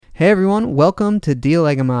Hey everyone, welcome to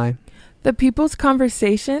Dialegomai, The People's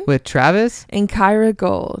Conversation with Travis and Kyra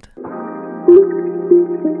Gold.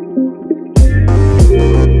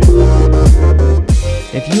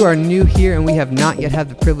 If you are new here and we have not yet had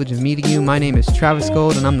the privilege of meeting you, my name is Travis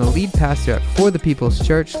Gold and I'm the lead pastor at For the People's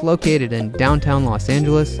Church located in downtown Los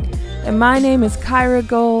Angeles. And my name is Kyra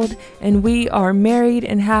Gold, and we are married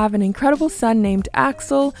and have an incredible son named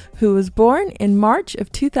Axel, who was born in March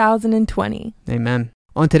of 2020. Amen.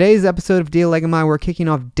 On today's episode of Dialegomai, we're kicking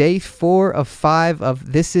off day 4 of 5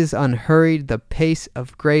 of This is Unhurried, the Pace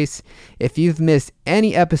of Grace. If you've missed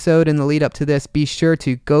any episode in the lead up to this, be sure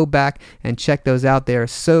to go back and check those out. They are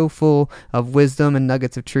so full of wisdom and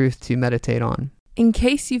nuggets of truth to meditate on. In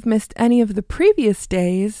case you've missed any of the previous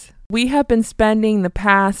days, we have been spending the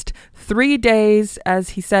past 3 days,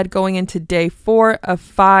 as he said, going into day 4 of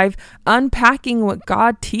 5, unpacking what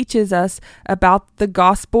God teaches us about the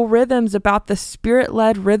gospel rhythms, about the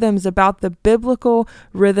spirit-led rhythms, about the biblical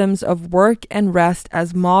rhythms of work and rest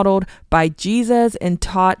as modeled by Jesus and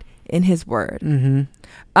taught in his word.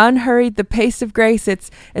 Unhurried, the pace of grace.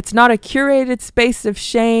 It's not a curated space of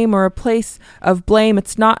shame or a place of blame.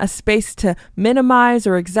 It's not a space to minimize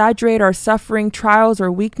or exaggerate our suffering, trials, or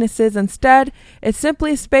weaknesses. Instead, it's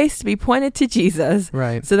simply a space to be pointed to Jesus,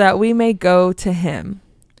 Right. so that we may go to him.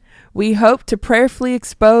 We hope to prayerfully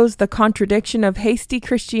expose the contradiction of hasty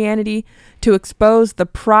Christianity, to expose the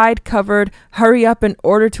pride-covered, hurry up in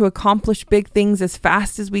order to accomplish big things as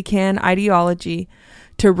fast as we can ideology,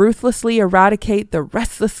 to ruthlessly eradicate the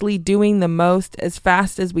restlessly doing the most as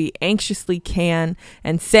fast as we anxiously can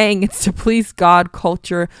and saying it's to please God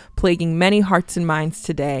culture plaguing many hearts and minds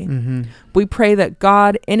today. We pray that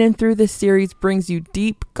God, in and through this series, brings you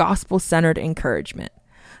deep gospel-centered encouragement.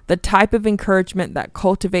 The type of encouragement that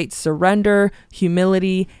cultivates surrender,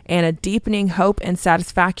 humility, and a deepening hope and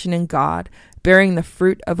satisfaction in God, bearing the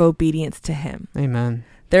fruit of obedience to him. Amen.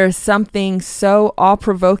 There is something so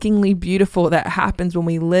awe-provokingly beautiful that happens when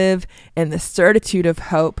we live in the certitude of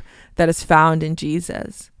hope that is found in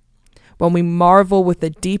Jesus. When we marvel with a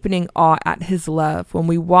deepening awe at his love, when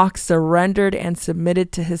we walk surrendered and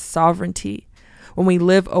submitted to his sovereignty, when we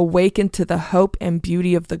live awakened to the hope and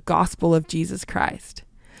beauty of the gospel of Jesus Christ.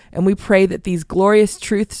 And we pray that these glorious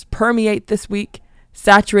truths permeate this week,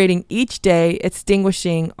 saturating each day,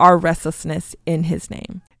 extinguishing our restlessness in his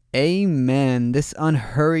name. Amen. This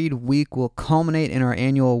unhurried week will culminate in our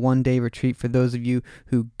annual one-day retreat for those of you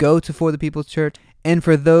who go to For the People's Church. And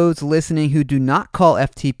for those listening who do not call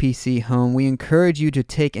FTPC home, we encourage you to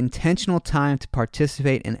take intentional time to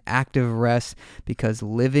participate in active rest, because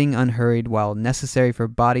living unhurried, while necessary for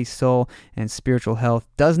body, soul, and spiritual health,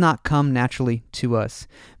 does not come naturally to us.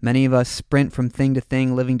 Many of us sprint from thing to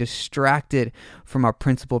thing, living distracted from our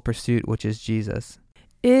principal pursuit, which is Jesus.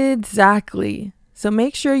 Exactly. So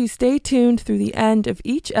make sure you stay tuned through the end of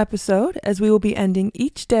each episode, as we will be ending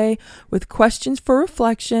each day with questions for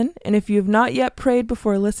reflection. And if you have not yet prayed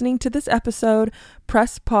before listening to this episode,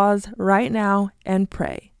 press pause right now and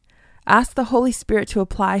pray. Ask the Holy Spirit to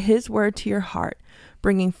apply his word to your heart,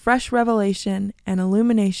 bringing fresh revelation and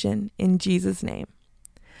illumination in Jesus' name.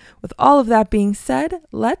 With all of that being said,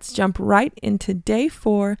 let's jump right into day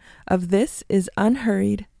 4 of This is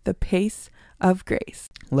Unhurried, the Pace of Grace.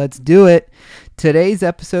 Let's do it. Today's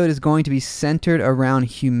episode is going to be centered around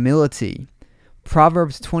humility.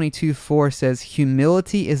 Proverbs 22:4 says,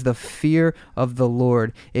 "Humility is the fear of the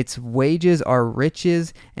Lord. Its wages are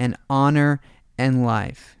riches and honor and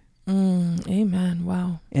life." Amen.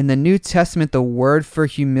 Wow. In the New Testament, the word for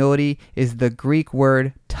humility is the Greek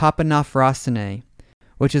word tapanaphrosyne,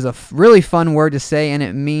 which is a really fun word to say, and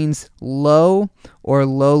it means low or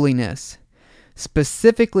lowliness.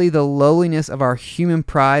 Specifically, the lowliness of our human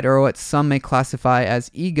pride, or what some may classify as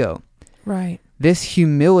ego. Right. This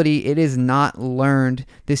humility, it is not learned.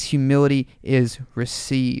 This humility is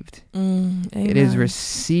received. It is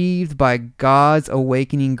received by God's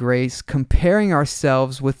awakening grace, comparing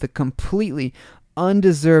ourselves with the completely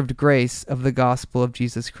undeserved grace of the gospel of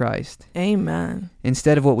Jesus Christ. Amen.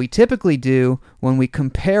 Instead of what we typically do when we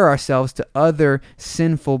compare ourselves to other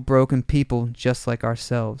sinful, broken people just like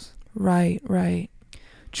ourselves. Right.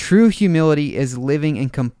 True humility is living in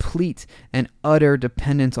complete and utter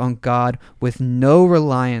dependence on God with no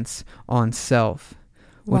reliance on self,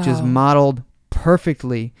 which is modeled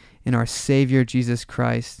perfectly in our Savior Jesus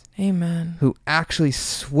Christ. Amen. Who actually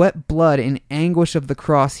sweat blood in anguish of the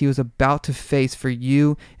cross he was about to face for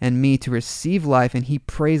you and me to receive life, and he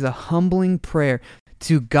prays a humbling prayer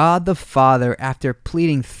to God the Father after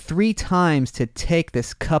pleading 3 times to take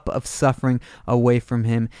this cup of suffering away from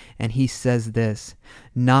him. And he says this,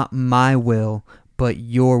 "Not my will, but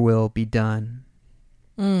your will be done."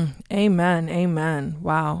 Amen. Amen.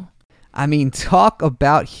 Wow. I mean, talk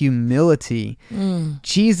about humility.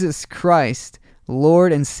 Jesus Christ,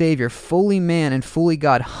 Lord and Savior, fully man and fully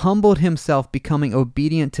God, humbled himself, becoming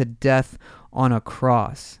obedient to death on a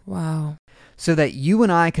cross. Wow. So that you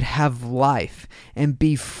and I could have life and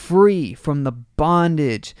be free from the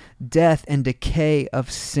bondage, death, and decay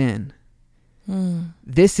of sin.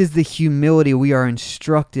 This is the humility we are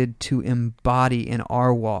instructed to embody in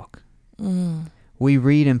our walk. We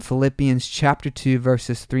read in Philippians chapter 2,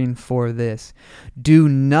 verses 3 and 4 this: "Do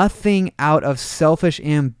nothing out of selfish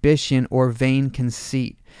ambition or vain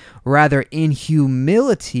conceit. Rather, in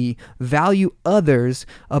humility, value others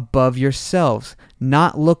above yourselves,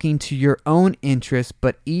 not looking to your own interest,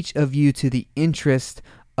 but each of you to the interest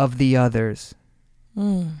of the others."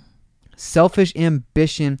 Selfish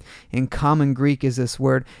ambition in common Greek is this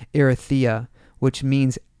word erythia, which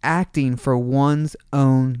means acting for one's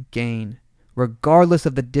own gain, regardless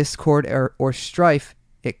of the discord or strife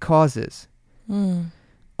it causes.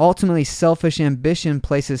 Ultimately, selfish ambition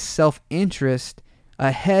places self-interest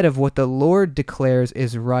ahead of what the Lord declares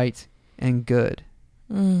is right and good.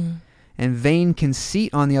 And vain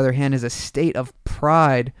conceit, on the other hand, is a state of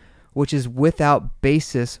pride which is without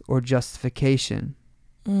basis or justification.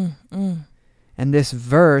 And this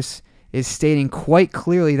verse is stating quite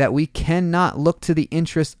clearly that we cannot look to the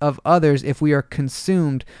interests of others if we are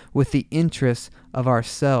consumed with the interests of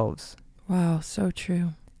ourselves. Wow, so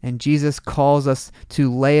true. And Jesus calls us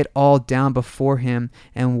to lay it all down before him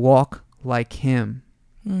and walk like him.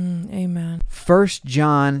 Amen. 1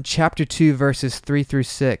 John chapter 2 verses 3 through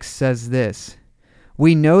 6 says this: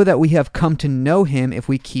 "We know that we have come to know him if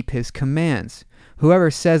we keep his commands.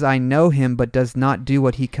 Whoever says, 'I know him,' but does not do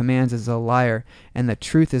what he commands is a liar, and the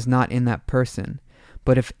truth is not in that person.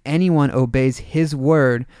 But if anyone obeys his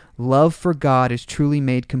word, love for God is truly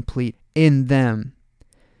made complete in them.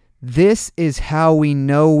 This is how we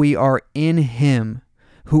know we are in him.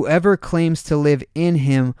 Whoever claims to live in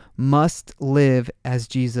him must live as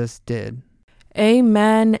Jesus did."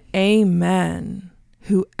 Amen. Amen.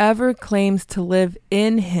 Whoever claims to live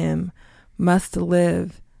in him must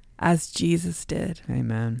live as Jesus did.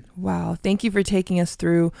 Amen. Wow. Thank you for taking us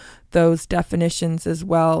through those definitions as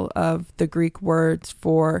well of the Greek words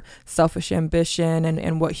for selfish ambition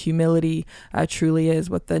and what humility truly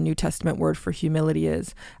is, what the New Testament word for humility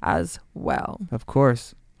is as well. Of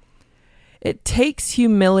course. It takes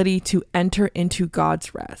humility to enter into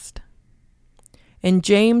God's rest. In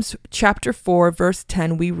James chapter 4, verse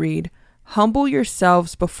 10, we read, "Humble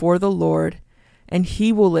yourselves before the Lord, and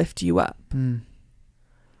he will lift you up."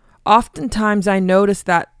 Oftentimes I notice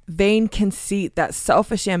that vain conceit, that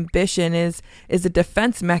selfish ambition is a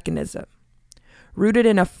defense mechanism, rooted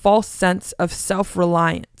in a false sense of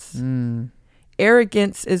self-reliance.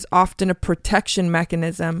 Arrogance is often a protection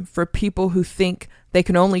mechanism for people who think they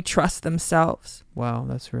can only trust themselves. Wow,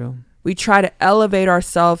 that's real. We try to elevate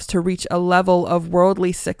ourselves to reach a level of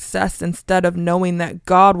worldly success instead of knowing that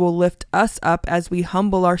God will lift us up as we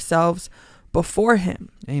humble ourselves before him.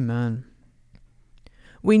 Amen.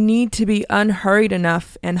 We need to be unhurried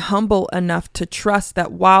enough and humble enough to trust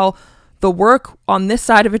that while the work on this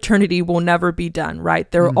side of eternity will never be done, right?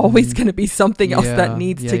 There are always going to be something else that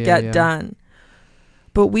needs to get done.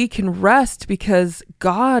 But we can rest because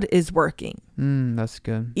God is working. That's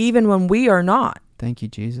good. Even when we are not. Thank you,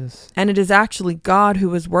 Jesus. And it is actually God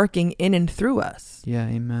who is working in and through us. Yeah,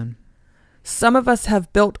 amen. Some of us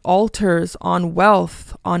have built altars on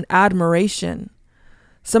wealth, on admiration.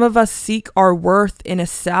 Some of us seek our worth in a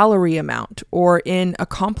salary amount or in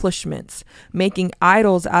accomplishments, making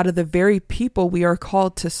idols out of the very people we are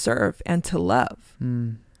called to serve and to love.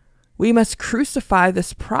 We must crucify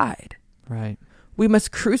this pride. Right. We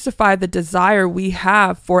must crucify the desire we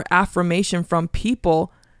have for affirmation from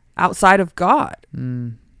people outside of God.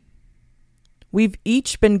 We've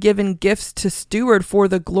each been given gifts to steward for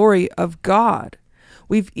the glory of God.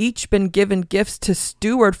 We've each been given gifts to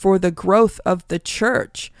steward for the growth of the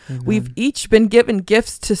church. Amen. We've each been given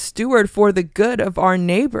gifts to steward for the good of our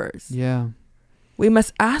neighbors. Yeah. We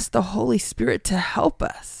must ask the Holy Spirit to help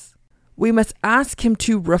us. We must ask him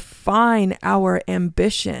to refine our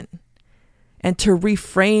ambition and to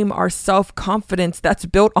reframe our self-confidence that's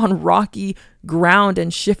built on rocky ground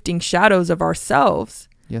and shifting shadows of ourselves.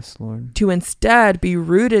 Yes, Lord. To instead be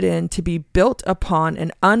rooted in, to be built upon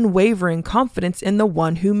an unwavering confidence in the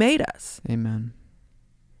one who made us. Amen.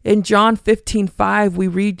 In John 15:5, we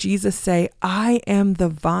read Jesus say, "I am the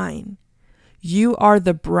vine. You are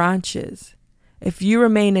the branches. If you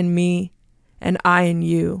remain in me and I in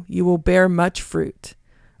you, you will bear much fruit.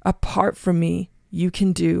 Apart from me, you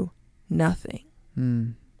can do nothing."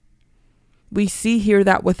 We see here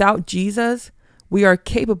that without Jesus, we are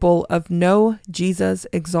capable of no Jesus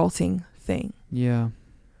exalting thing. Yeah.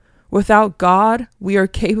 Without God, we are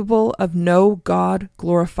capable of no God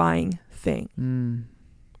glorifying thing.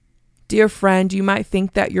 Dear friend, you might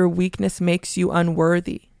think that your weakness makes you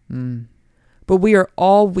unworthy. But we are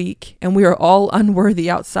all weak and we are all unworthy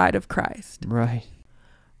outside of Christ. Right.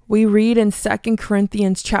 We read in 2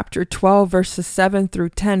 Corinthians chapter 12, verses 7 through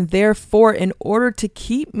 10, therefore, in order to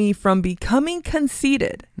keep me from becoming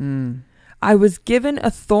conceited, I was given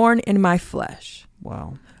a thorn in my flesh.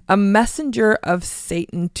 Wow. A messenger of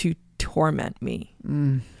Satan to torment me.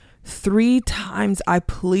 3 times I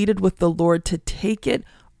pleaded with the Lord to take it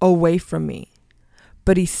away from me.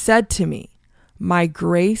 But he said to me, my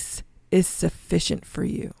grace is sufficient for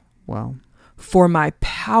you. Wow. For my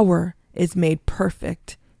power is made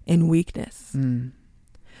perfect in weakness.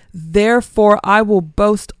 Therefore, I will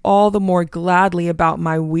boast all the more gladly about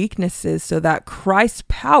my weaknesses so that Christ's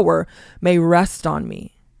power may rest on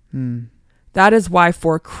me. That is why,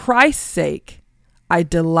 for Christ's sake, I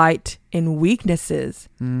delight in weaknesses,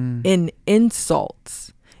 in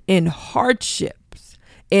insults, in hardships,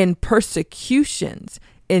 in persecutions,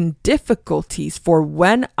 in difficulties. For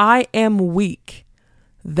when I am weak,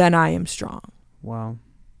 then I am strong. Wow.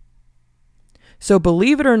 So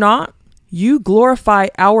believe it or not, you glorify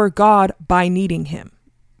our God by needing him.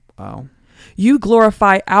 Wow. You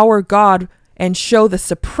glorify our God and show the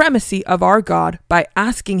supremacy of our God by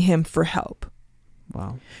asking him for help.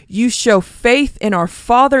 Wow. You show faith in our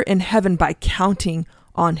Father in heaven by counting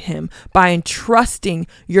on him, by entrusting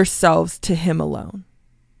yourselves to him alone.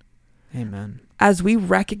 Amen. As we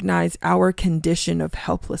recognize our condition of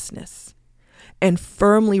helplessness and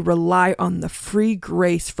firmly rely on the free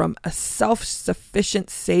grace from a self-sufficient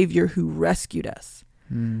Savior who rescued us,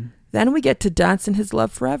 then we get to dance in his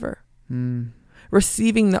love forever,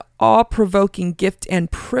 receiving the awe-provoking gift and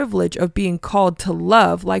privilege of being called to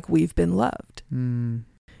love like we've been loved.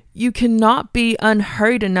 You cannot be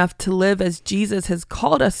unhurried enough to live as Jesus has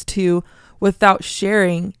called us to without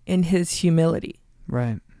sharing in his humility.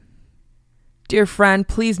 Right. Dear friend,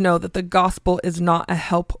 please know that the gospel is not a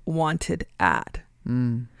help-wanted ad.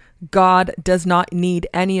 God does not need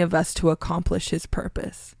any of us to accomplish his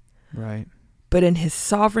purpose. Right. But in his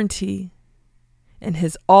sovereignty and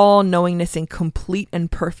his all-knowingness and complete and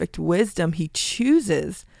perfect wisdom, he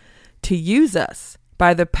chooses to use us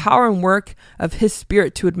by the power and work of his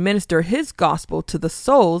Spirit to administer his gospel to the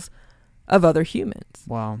souls of other humans.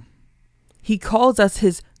 Wow. He calls us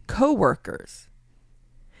his co-workers.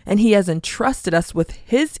 And he has entrusted us with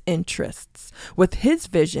his interests, with his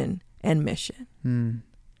vision and mission.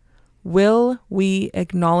 Will we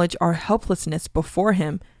acknowledge our helplessness before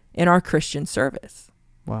him in our Christian service?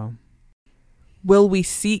 Wow. Will we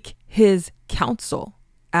seek his counsel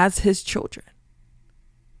as his children?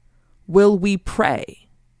 Will we pray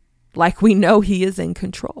like we know he is in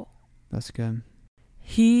control? That's good.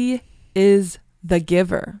 He is the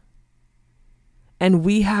giver, and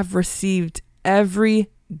we have received every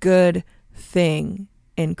good thing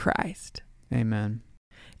in Christ. Amen.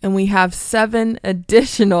 And we have 7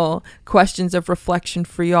 additional questions of reflection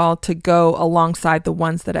for y'all to go alongside the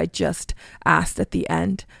ones that I just asked at the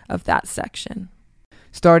end of that section.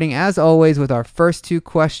 Starting as always with our first 2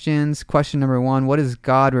 questions. Question number 1, what is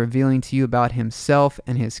God revealing to you about himself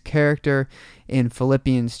and his character in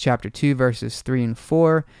Philippians chapter 2 verses 3 and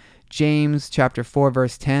 4, James chapter 4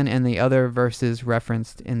 verse 10, and the other verses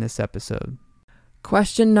referenced in this episode?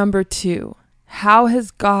 Question number 2, how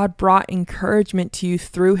has God brought encouragement to you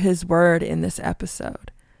through his word in this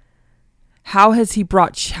episode? How has he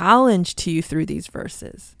brought challenge to you through these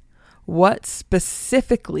verses? What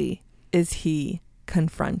specifically is he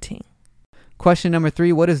confronting? Question number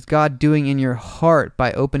 3, what is God doing in your heart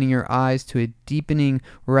by opening your eyes to a deepening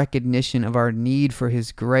recognition of our need for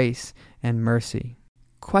his grace and mercy?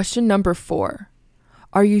 Question number 4,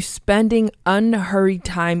 are you spending unhurried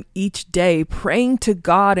time each day praying to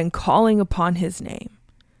God and calling upon his name?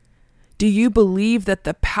 Do you believe that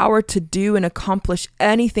the power to do and accomplish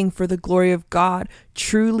anything for the glory of God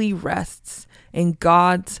truly rests in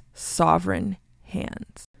God's sovereign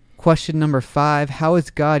hands? Question number 5, how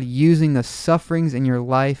is God using the sufferings in your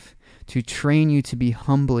life to train you to be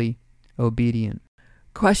humbly obedient?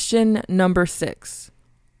 Question number 6,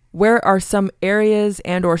 where are some areas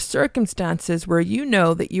and or circumstances where you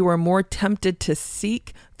know that you are more tempted to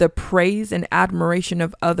seek the praise and admiration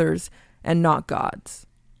of others and not God's?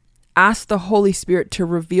 Ask the Holy Spirit to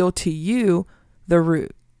reveal to you the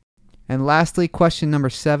root. And lastly, question number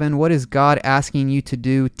 7, what is God asking you to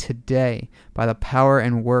do today by the power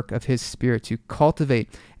and work of his Spirit to cultivate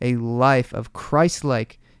a life of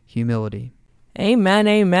Christ-like humility? Amen,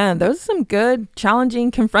 amen. Those are some good, challenging,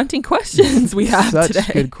 confronting questions we have Such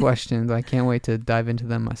today. good questions. I can't wait to dive into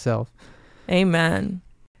them myself. Amen.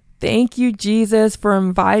 Thank you, Jesus, for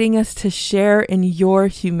inviting us to share in your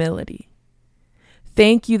humility.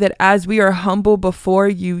 Thank you that as we are humble before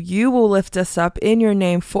you, you will lift us up in your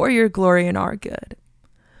name for your glory and our good.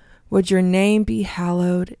 Would your name be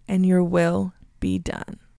hallowed and your will be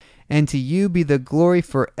done. And to you be the glory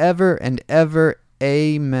forever and ever.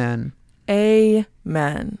 Amen.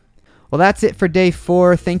 Amen. Well, that's it for day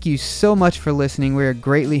 4. Thank you so much for listening. We are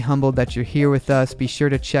greatly humbled that you're here with us. Be sure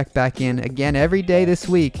to check back in again every day this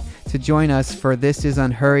week to join us for This is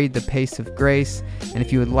Unhurried, the Pace of Grace. And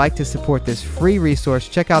if you would like to support this free resource,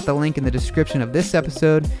 check out the link in the description of this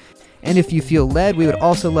episode. And if you feel led, we would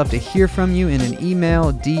also love to hear from you in an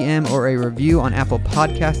email, DM, or a review on Apple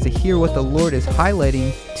Podcasts to hear what the Lord is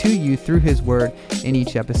highlighting to you through His Word in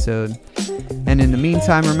each episode. And in the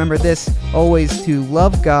meantime, remember this, always to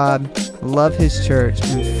love God, love His church,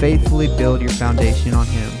 and faithfully build your foundation on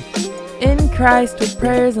Him. In Christ, with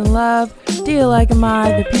prayers and love, dear like am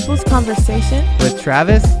I, the People's Conversation With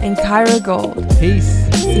Travis and Kyra Gold. Peace.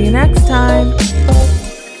 See you next time.